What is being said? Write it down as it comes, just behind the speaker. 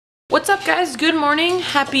What's up guys? Good morning.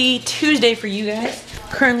 Happy Tuesday for you guys.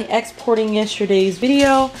 Currently exporting yesterday's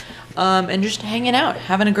video and just hanging out,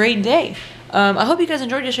 having a great day. I hope you guys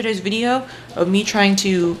enjoyed yesterday's video of me trying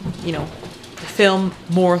to, you know, film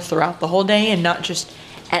more throughout the whole day and not just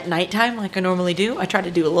at nighttime like I normally do. I try to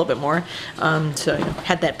do a little bit more. So, you know,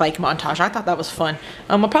 had that bike montage. I thought that was fun.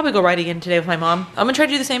 I'll probably go ride again today with my mom. I'm gonna try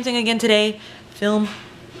to do the same thing again today. Film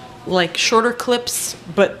like shorter clips,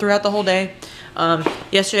 but throughout the whole day.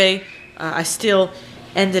 Yesterday, I still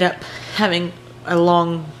ended up having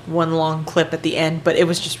one long clip at the end, but it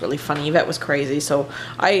was just really funny. Yvette was crazy, so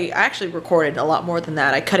I actually recorded a lot more than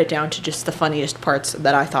that. I cut it down to just the funniest parts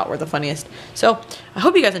that I thought were the funniest. So I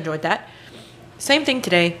hope you guys enjoyed that. Same thing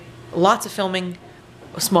today, lots of filming,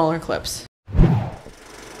 smaller clips.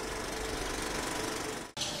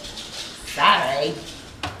 Sorry.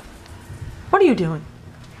 What are you doing?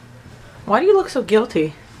 Why do you look so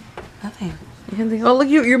guilty? Nothing. Oh, look,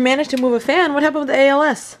 you managed to move a fan. What happened with the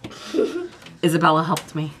ALS? Isabella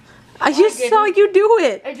helped me. I just saw you do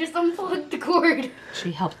it. I just unplugged the cord.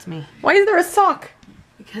 She helped me. Why is there a sock?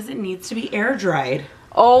 Because it needs to be air dried.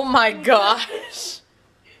 Oh my gosh.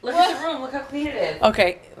 Look at the room. Look how clean it is.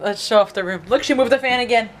 Okay, let's show off the room. Look, she moved the fan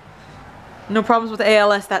again. No problems with the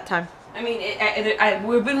ALS that time. I mean,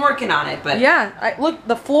 we've been working on it, but... Yeah, look,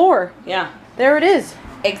 the floor. Yeah. There it is.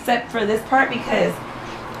 Except for this part because...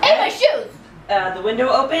 Hey, my shoes! The window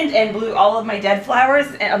opened and blew all of my dead flowers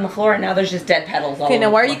on the floor, and now there's just dead petals all over. Okay, now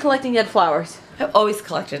the why are floor. you collecting dead flowers? I've always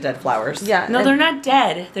collected dead flowers. Yeah, No, and- they're not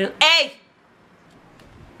dead. They're... Hey!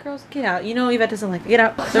 Girls, get out. You know Yvette doesn't like it. Get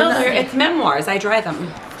out. It's memoirs. I dry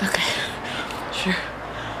them. Okay. Sure.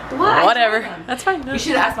 What? Whatever. That's fine. You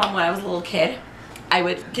should ask Mom when I was a little kid. I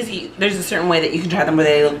would, because there's a certain way that you can dry them where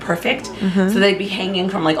they look perfect. So they'd be hanging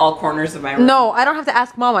from like all corners of my room. No, I don't have to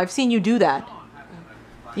ask Mom. I've seen you do that.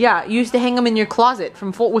 Yeah, you used to hang them in your closet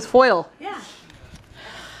with foil. Yeah.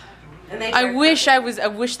 And they I dried wish that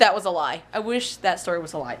was a lie. I wish that story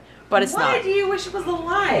was a lie, but it's Why not. do you wish it was a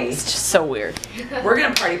lie? It's just so weird. We're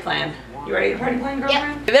gonna party plan. You ready to party plan,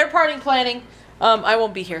 girlfriend? If they're partying planning, I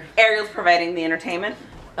won't be here. Ariel's providing the entertainment.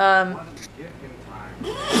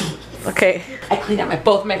 Okay. I cleaned out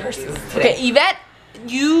both my purses today. Okay, Yvette,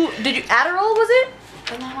 did you Adderall, was it?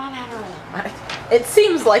 I'm not on Adderall. It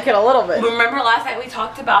seems like it a little bit. Remember last night we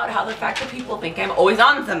talked about how the fact that people think I'm always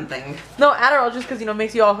on something. No, Adderall just because, you know,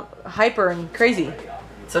 makes you all hyper and crazy.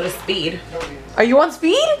 So does speed. Are you on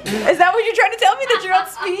speed? Is that what you're trying to tell me, that you're on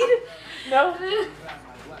speed? No?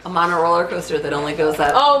 I'm on a roller coaster that only goes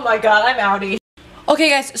up. Oh my god, I'm outie. Okay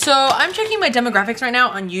guys, so I'm checking my demographics right now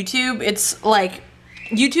on YouTube. It's like,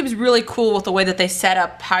 YouTube's really cool with the way that they set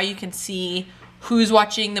up how you can see who's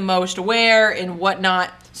watching the most, where, and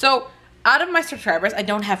whatnot. So, out of my subscribers, I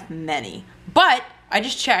don't have many. But, I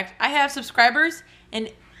just checked, I have subscribers in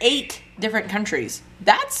 8 different countries.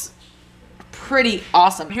 That's pretty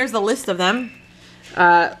awesome. Here's the list of them.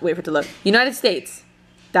 Wait for it to look. United States,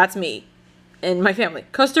 that's me and my family.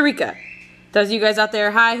 Costa Rica, those of you guys out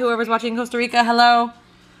there, hi, whoever's watching Costa Rica, hello.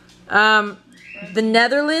 The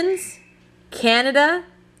Netherlands, Canada,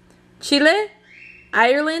 Chile,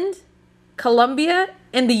 Ireland, Colombia,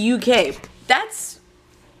 and the UK. That's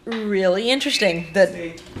really interesting that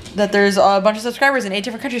there's a bunch of subscribers in 8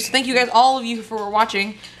 different countries. So thank you guys, all of you, for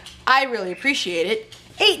watching. I really appreciate it.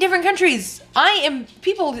 8 different countries.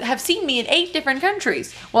 People have seen me in 8 different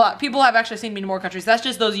countries. Well, people have actually seen me in more countries. That's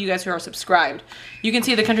just those of you guys who are subscribed. You can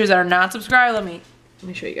see the countries that are not subscribed. Let me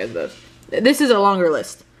show you guys those. This is a longer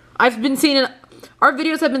list. Our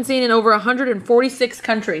videos have been seen in over 146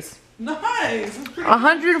 countries. Nice!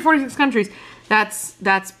 146 countries.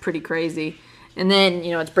 That's pretty crazy. And then,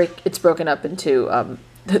 you know, it's broken up into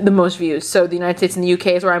the most views. So the United States and the UK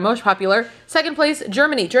is where I'm most popular. Second place,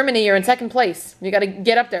 Germany. Germany, you're in second place. You gotta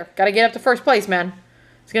get up there. Gotta get up to first place, man.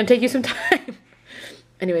 It's gonna take you some time.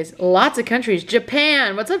 Anyways, lots of countries.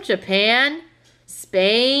 Japan. What's up, Japan?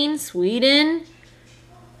 Spain, Sweden,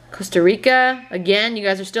 Costa Rica. Again, you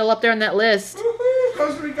guys are still up there on that list.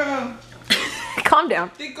 Costa Rica. Calm down.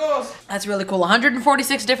 Ticos. That's really cool.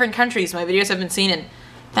 146 different countries my videos have been seen in.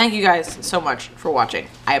 Thank you guys so much for watching.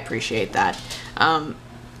 I appreciate that.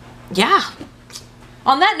 Yeah.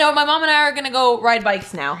 On that note, my mom and I are gonna go ride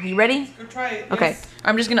bikes now. You ready? Go try it. Okay. Yes.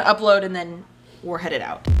 I'm just gonna upload and then we're headed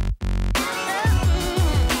out.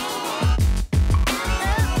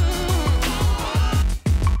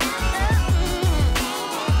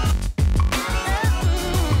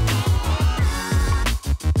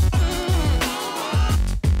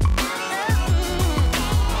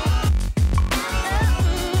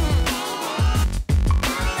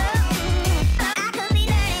 I could be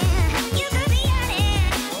learning, you could be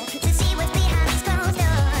yearning to see what's behind these closed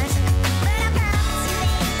doors.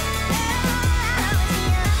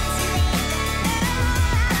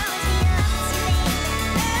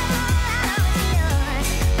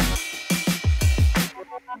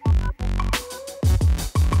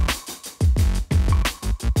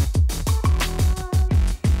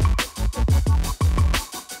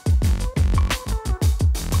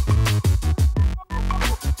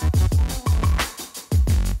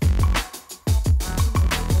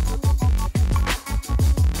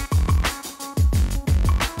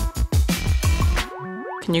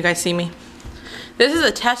 Can you guys see me? This is a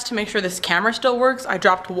test to make sure this camera still works. I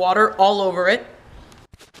dropped water all over it.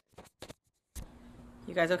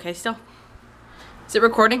 You guys okay still? Is it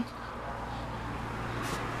recording?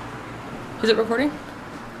 Is it recording?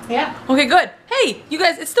 Yeah. Okay, good. Hey, you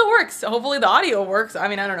guys, it still works. Hopefully the audio works. I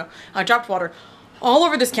mean, I don't know. I dropped water all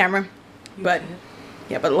over this camera, but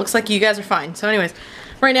yeah, but it looks like you guys are fine. So anyways,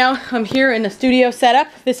 right now I'm here in the studio setup.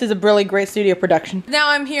 This is a really great studio production.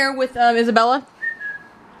 Now I'm here with Isabella.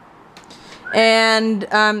 And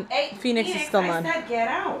Hey, Phoenix is still on. I said get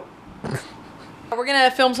out. We're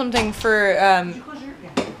gonna film something for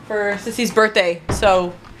Sissy's birthday,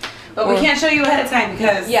 so. But we can't show you ahead of time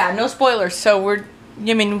because Yeah, no spoilers. So I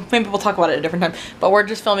mean, maybe we'll talk about it at a different time. But we're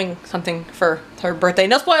just filming something for her birthday.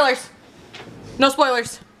 No spoilers. No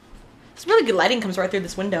spoilers. This really good lighting comes right through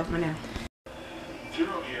this window. I know.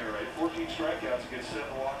 0 ERA, 14 strikeouts against 7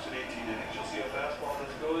 walks in 18 innings. You'll see a fastball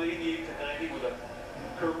that's going 88 to 90 with a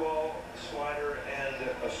curveball, slider, and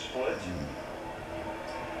a split.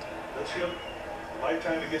 Let's go.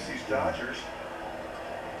 Lifetime against these Dodgers.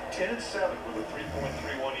 10-7 with a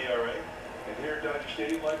 3.31 ERA. And here at Dodger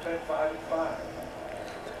Stadium, lifetime 5-5.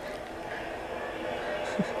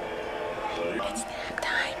 It's nap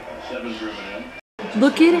time. 7 driven in.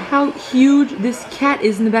 Look at how huge this cat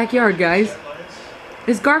is in the backyard, guys.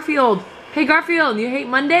 It's Garfield. Hey, Garfield, you hate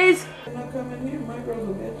Mondays?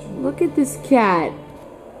 Look at this cat.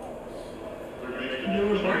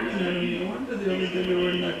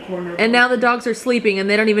 And now the dogs are sleeping and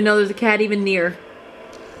they don't even know there's a cat even near.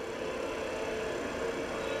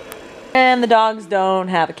 And the dogs don't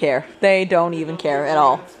have a care. They don't even care at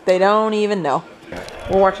all. They don't even know.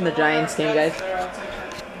 We're watching the Giants game, guys.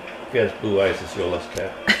 He has blue eyes, it's your last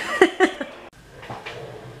cat.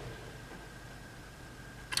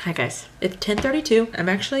 Hi guys, it's 10:32.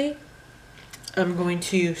 I'm going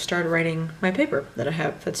to start writing my paper that I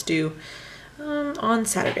have that's due on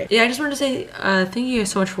Saturday. Yeah, I just wanted to say thank you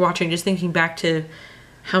guys so much for watching. Just thinking back to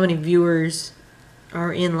how many viewers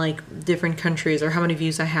are in like different countries, or how many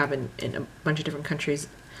views I have in a bunch of different countries.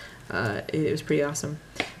 It was pretty awesome.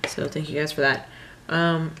 So thank you guys for that.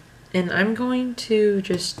 And I'm going to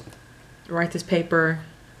just write this paper,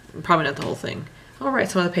 probably not the whole thing. I'll write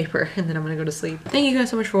some of the paper and then I'm gonna go to sleep. Thank you guys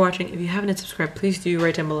so much for watching. If you haven't yet subscribed, please do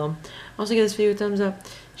right down below. Also give this video a thumbs up,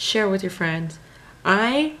 share with your friends.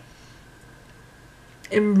 I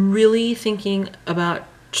am really thinking about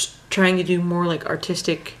trying to do more like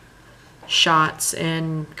artistic shots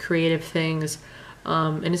and creative things.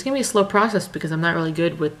 And it's gonna be a slow process because I'm not really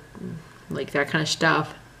good with like that kind of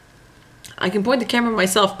stuff. I can point the camera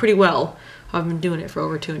myself pretty well. I've been doing it for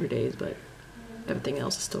over 200 days, but everything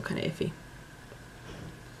else is still kind of iffy.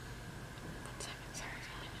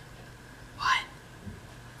 What?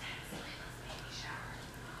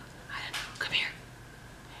 I don't know. Come here.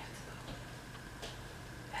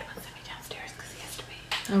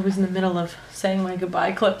 I was in the middle of saying my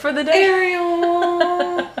goodbye clip for the day.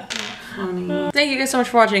 Ariel. Funny. Thank you guys so much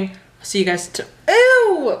for watching. I'll see you guys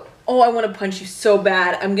Ew! Oh, I want to punch you so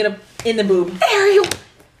bad. I'm gonna in the boob. Ariel!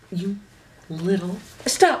 You little.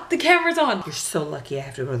 Stop! The camera's on. You're so lucky I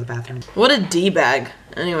have to go to the bathroom. What a D-bag.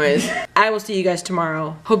 Anyways, I will see you guys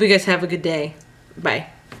tomorrow. Hope you guys have a good day. Bye.